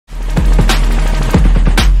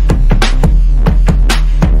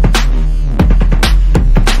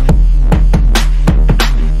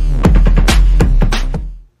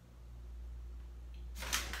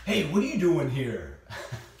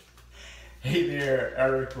Hey there,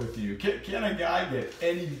 Eric with you. Can a guy get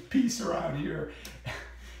any peace around here?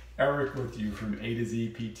 Eric with you from A to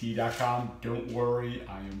Z PT.com. Don't worry,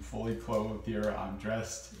 I am fully clothed here. I'm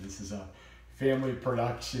dressed. This is a family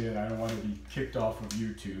production. I don't want to be kicked off of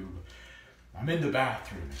YouTube. I'm in the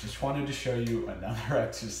bathroom. Just wanted to show you another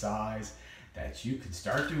exercise that you can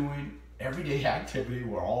start doing. Everyday activity.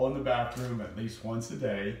 We're all in the bathroom at least once a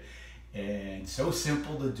day. And so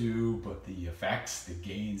simple to do, but the effects, the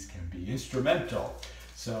gains can be instrumental.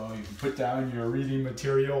 So you can put down your reading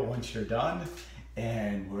material once you're done,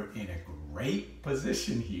 and we're in a great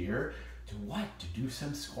position here to do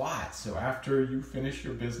some squats. So after you finish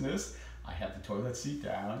your business, I have the toilet seat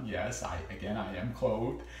down. Yes, I am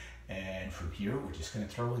clothed. And from here, we're just gonna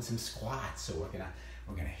throw in some squats. So we're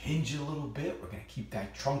gonna hinge a little bit. We're gonna keep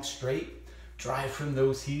that trunk straight, drive from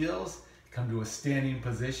those heels, come to a standing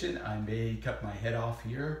position. I may cut my head off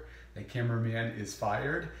here. The cameraman is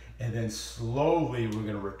fired. And then slowly we're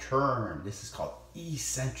gonna return. This is called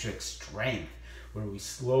eccentric strength, where we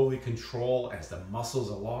slowly control as the muscles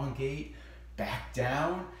elongate, back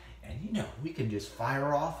down. And we can just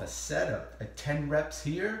fire off a set of 10 reps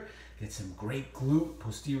here, get some great glute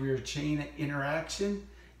posterior chain interaction,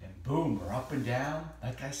 and boom, we're up and down.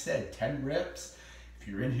 Like I said, 10 reps. If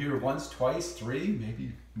you're in here once, twice, 3,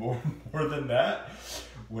 maybe more than that,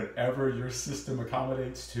 whatever your system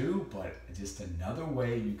accommodates to, but just another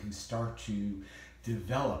way you can start to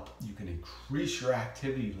develop. You can increase your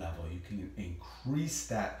activity level. You can increase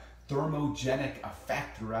that thermogenic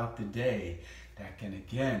effect throughout the day that can,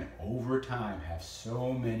 again, over time have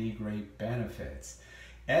so many great benefits.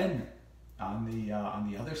 And on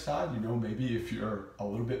the other side, maybe if you're a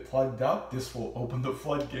little bit plugged up, this will open the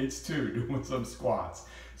floodgates too, doing some squats.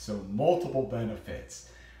 So multiple benefits.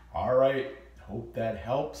 All right, hope that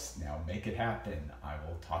helps. Now make it happen. I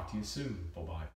will talk to you soon. Bye-bye.